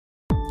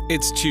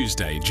It's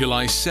Tuesday,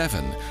 July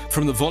 7.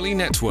 From the Volley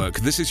Network,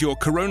 this is your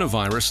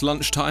coronavirus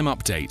lunchtime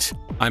update.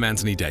 I'm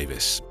Anthony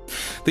Davis.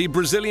 The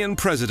Brazilian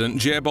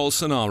president, Jair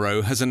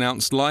Bolsonaro, has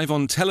announced live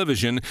on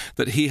television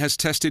that he has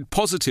tested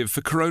positive for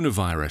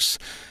coronavirus.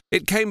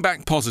 It came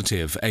back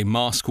positive, a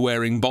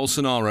mask-wearing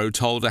Bolsonaro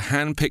told a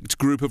hand-picked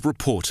group of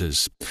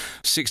reporters.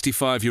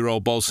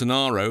 65-year-old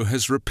Bolsonaro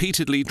has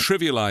repeatedly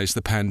trivialized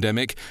the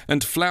pandemic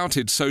and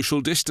flouted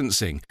social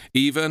distancing,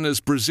 even as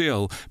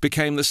Brazil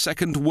became the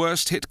second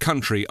worst-hit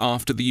country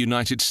after the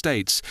United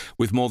States,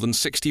 with more than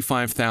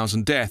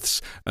 65,000 deaths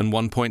and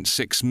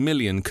 1.6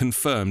 million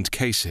confirmed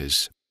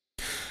cases.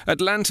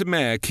 Atlanta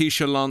Mayor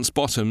Keisha Lance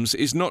Bottoms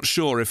is not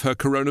sure if her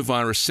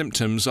coronavirus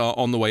symptoms are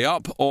on the way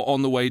up or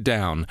on the way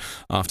down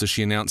after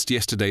she announced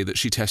yesterday that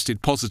she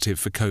tested positive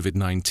for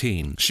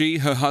COVID-19. She,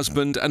 her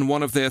husband, and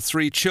one of their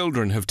 3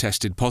 children have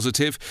tested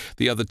positive.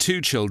 The other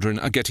 2 children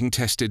are getting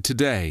tested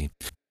today.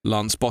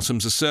 Lance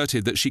Bottoms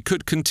asserted that she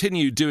could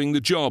continue doing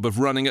the job of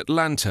running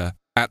Atlanta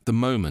at the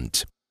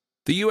moment.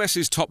 The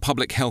U.S.'s top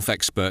public health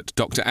expert,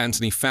 Dr.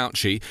 Anthony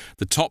Fauci,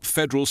 the top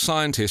federal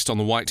scientist on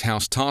the White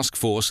House task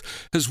force,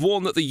 has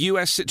warned that the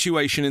U.S.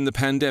 situation in the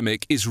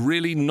pandemic is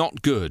really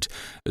not good,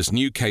 as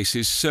new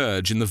cases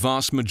surge in the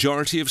vast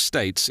majority of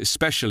states,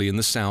 especially in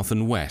the South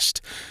and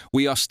West.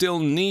 We are still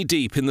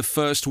knee-deep in the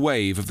first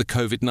wave of the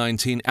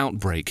COVID-19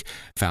 outbreak,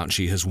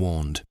 Fauci has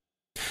warned.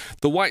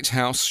 The White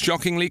House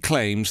shockingly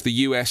claims the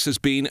US has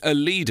been a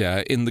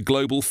leader in the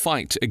global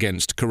fight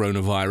against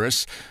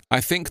coronavirus. I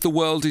think the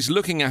world is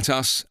looking at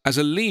us as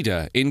a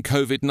leader in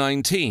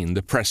COVID-19,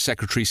 the press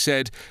secretary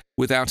said,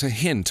 without a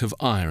hint of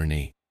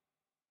irony.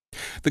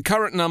 The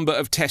current number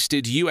of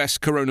tested US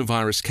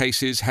coronavirus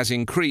cases has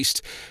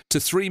increased to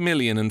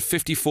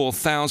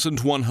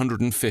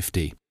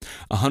 3,054,150.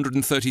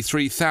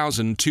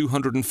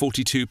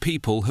 133,242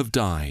 people have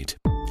died.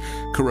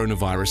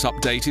 Coronavirus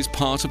Update is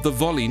part of the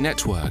Volley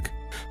Network.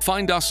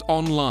 Find us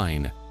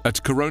online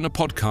at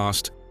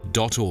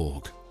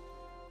coronapodcast.org.